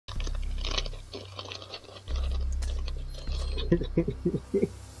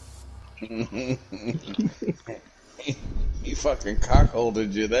He fucking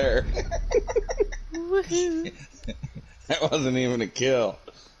cockholded you there. Woohoo! That wasn't even a kill.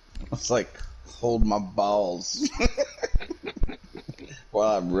 I was like, hold my balls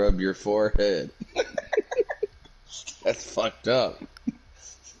while I rub your forehead. That's fucked up.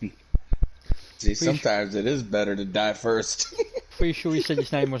 See, sometimes it is better to die first. Pretty sure he said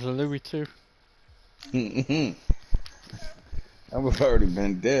his name was Louis too. I would have already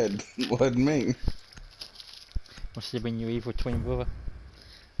been dead. Wasn't me. Must have been your evil twin brother.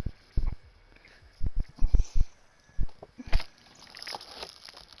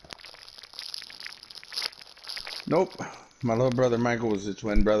 Nope. My little brother Michael was a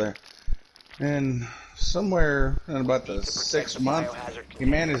twin brother. And somewhere in about the 6th month, he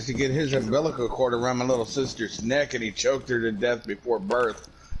managed to get his umbilical cord around my little sister's neck and he choked her to death before birth.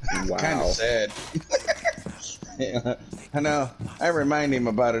 Wow. Kind of sad. Yeah, I know. I remind him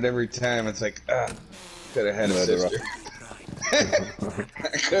about it every time. It's like, could have had a sister.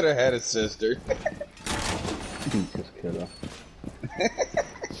 I could have had a sister. Jesus killer.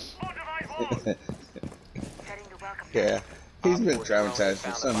 Yeah, he's been traumatized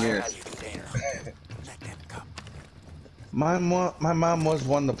for some years. My mom was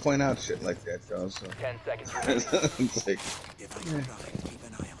one to point out shit like that, though. So 10 seconds. it's like,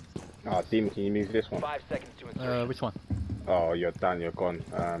 Oh, Dean, can you move this one? 5 seconds to insertion. Which one? Oh, you're done, you're gone.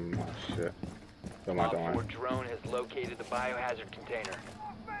 Oh shit. Don't mind, don't Op 4 mind. drone has located the biohazard container.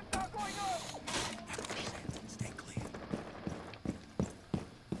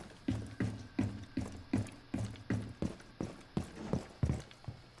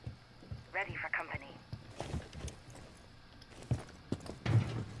 Ready for company.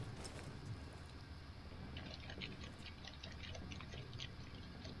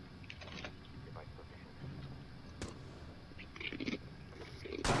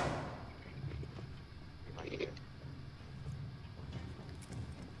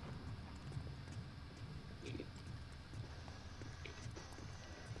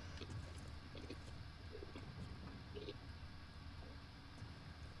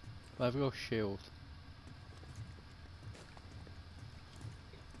 I've got a shield.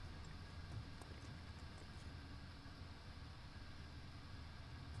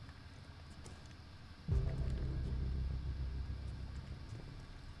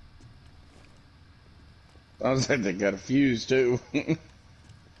 sounds like they got a fuse too.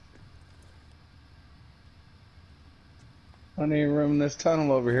 Plenty of room in this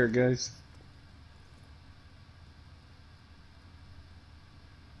tunnel over here, guys.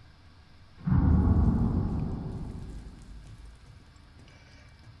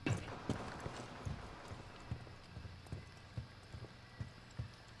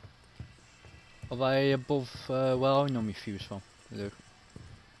 Are they above where I know my fuse from? Luke?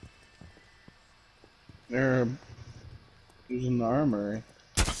 They're using the armory.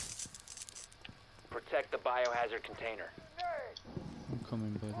 Protect the biohazard container. I'm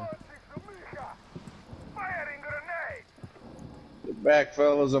coming, brother. Get back,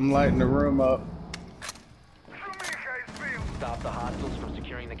 fellas. I'm lighting the room up. Stop the hostiles from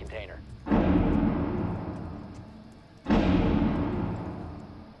securing the container.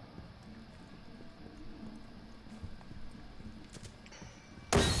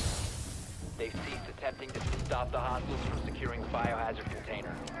 They've ceased attempting to stop the hostiles from securing the biohazard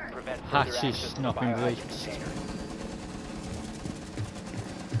container. Prevent further Hatch access is to the not being biohazard released. container.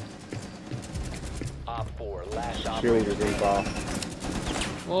 Op 4, last Shield operator is in bar.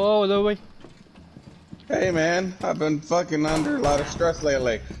 Oh, Louis! Hey, man. I've been fucking under a lot of stress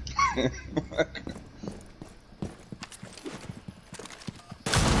lately.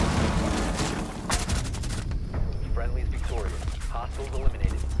 Friendly's victorious. Hostiles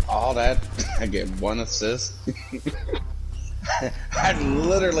eliminated. All that, I get one assist. I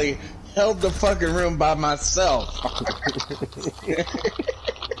literally held the fucking room by myself.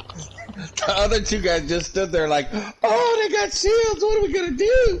 The other two guys just stood there like, oh, they got shields. What are we gonna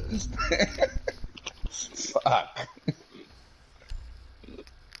do? Fuck.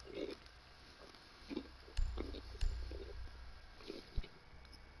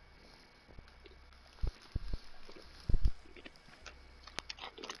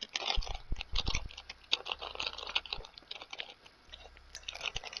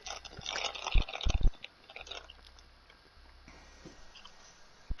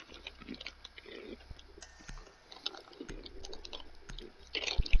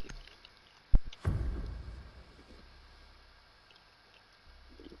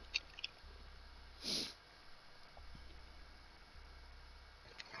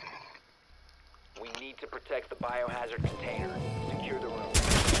 protects the biohazard container. Secure the room.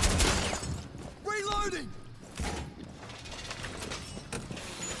 Reloading!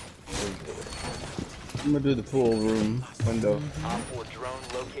 I'm gonna do the pool room window. Op 4 drone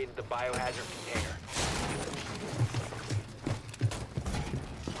located the biohazard container.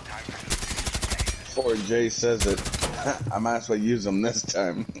 Before Jay says it, I might as well use them this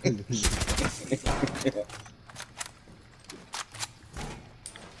time.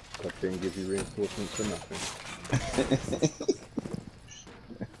 That thing gives you reinforcements for nothing.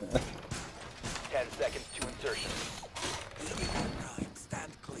 10 seconds to insertion.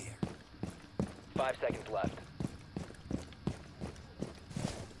 Stand clear. 5 seconds left.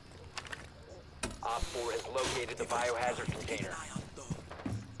 Op 4 has located the biohazard container.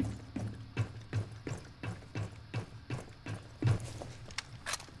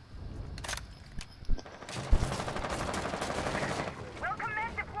 Welcome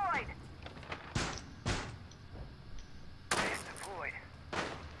men deployed. Base deployed.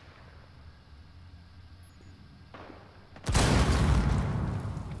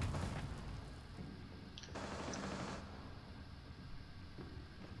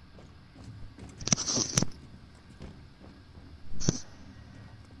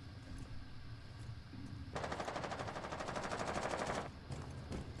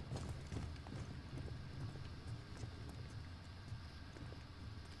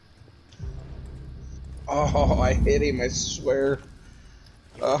 Oh, I hit him, I swear.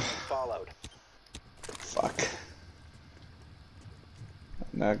 You will be followed. Fuck.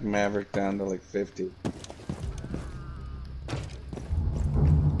 Knocked Maverick down to like 50.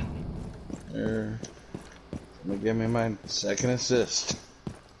 There. Gonna give me my second assist.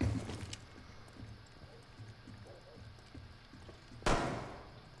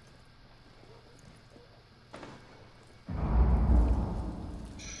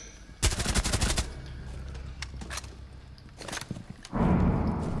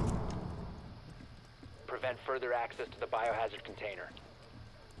 Prevent further access to the biohazard container.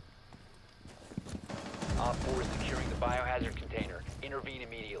 Op 4 is securing the biohazard container. Intervene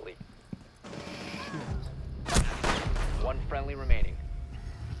immediately. One friendly remaining.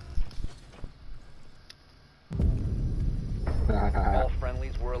 All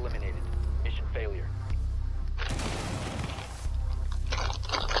friendlies were eliminated. Mission failure.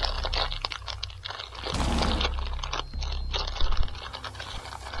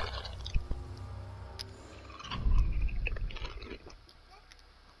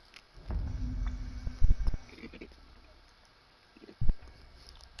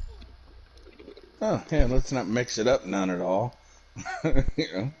 Oh, yeah, let's not mix it up none at all. You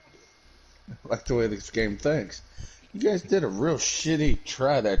know, I like the way this game thinks. You guys did a real shitty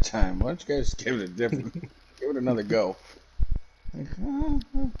try that time. Why don't you guys give it a different, give it another go? Like,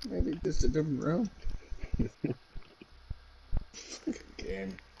 maybe just a different room. Fucking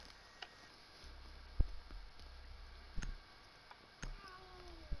game.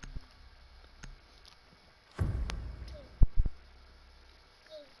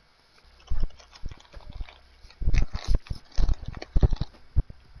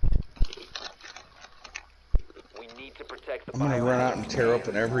 We need to protect the I'm gonna run out and tear biohazard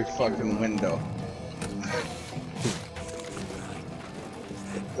open every fucking window.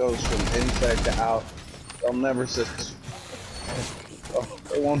 It goes from inside to out. They'll never sit. Oh,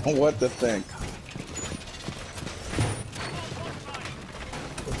 they won't know what to think.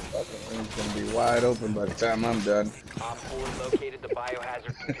 This fucking room's gonna be wide open by the time I'm done. Op 4 located the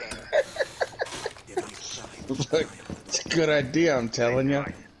biohazard container. Look, it's a good idea, I'm telling you.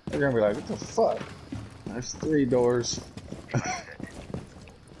 They're gonna be like, what the fuck? There's 3 doors. 10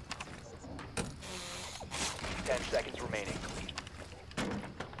 seconds remaining.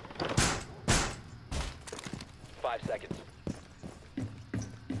 5 seconds.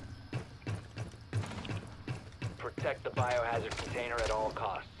 Protect the biohazard container at all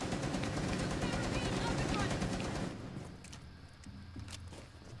costs.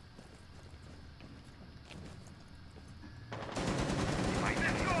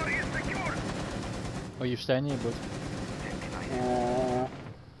 Oh, you staying here, bud?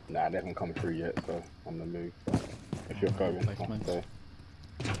 Nah, they haven't come through yet, so I'm gonna move. If you're going, Thanks, I'll man. stay.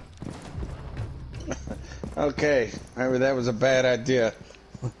 Okay, maybe that was a bad idea.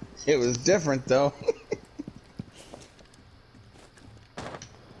 It was different, though.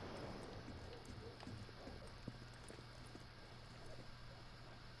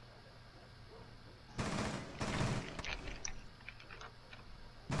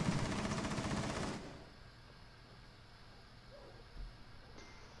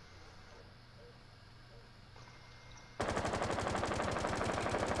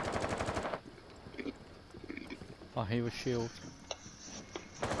 I hear a shield.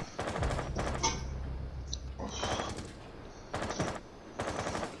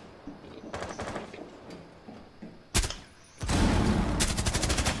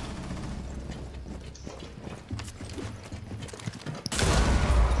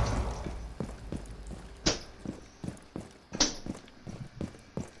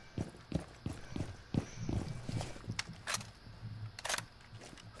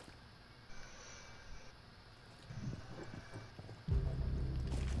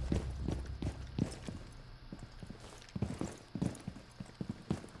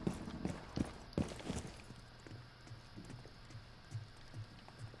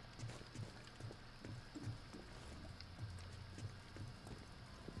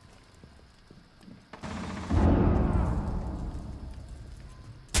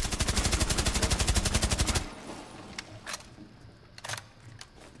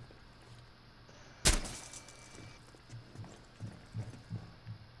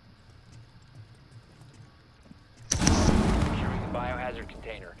 Biohazard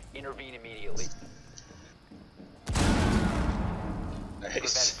container. Intervene immediately. Prevent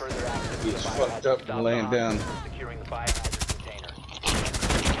Nice. further access to He's the fucked biohazard. up and laying down. Securing the biohazard container.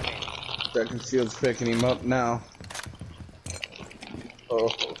 Second shield's picking him up now. Oh,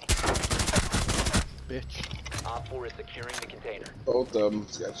 Bitch. Op 4 is securing the container. both of them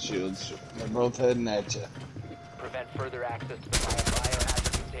got shields. They're both heading at you. Prevent further access to the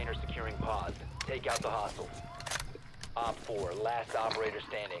biohazard container. Securing pods. Take out the hostiles. Op 4, last operator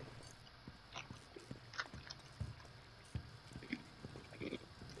standing.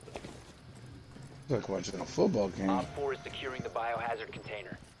 It's like watching a football game. Op 4 is securing the biohazard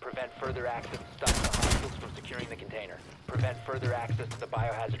container. Prevent further access to stop the hostiles from securing the container. Prevent further access to the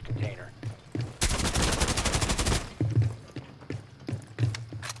biohazard container.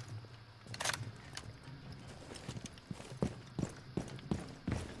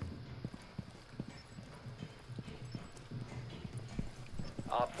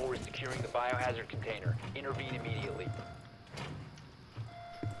 Op 4 is securing the biohazard container. Intervene immediately.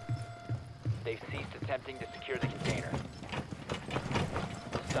 They've ceased attempting to secure the container.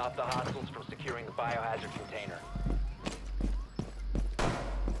 Stop the hostiles from securing the biohazard container.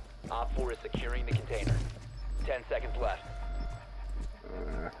 Op 4 is securing the container. 10 seconds left.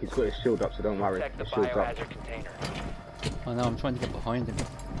 He's got his shield up, so don't worry. Protect the His shield's up. biohazard container. I know, I'm trying to get behind him.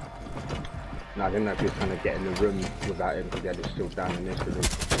 No, I didn't know if he was trying to get in the room without him because he had his shield down initially.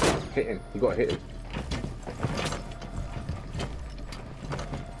 Hit him. You got to hit him.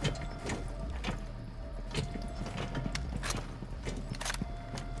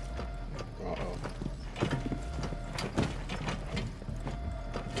 Uh-oh.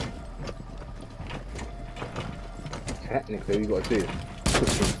 Technically, all you got to do is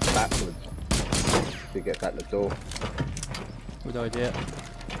push him backwards to get at the door. Good idea.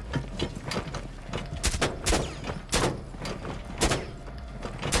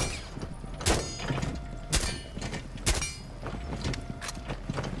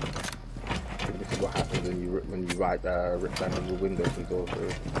 This is what happens when you rip down the windows and doors.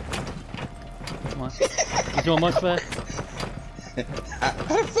 What? You doing much there?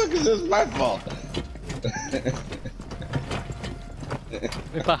 How the fuck is this my fault?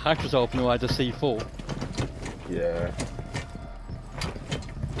 If that hatch was open, I had a C4. Yeah.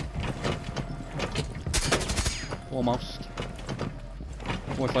 Almost.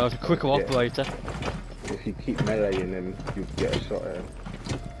 What if I was a quicker Yeah. operator? If you keep meleeing him, you get a shot at him.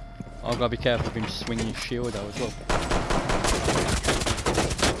 I've got to be careful of him swinging his shield out as well.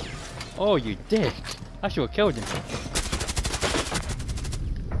 Oh, you dick! I should have killed him.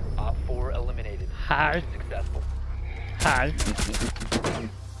 Op 4 eliminated. How? Successful. How?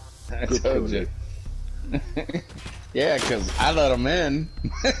 I told you. Yeah, because I let him in.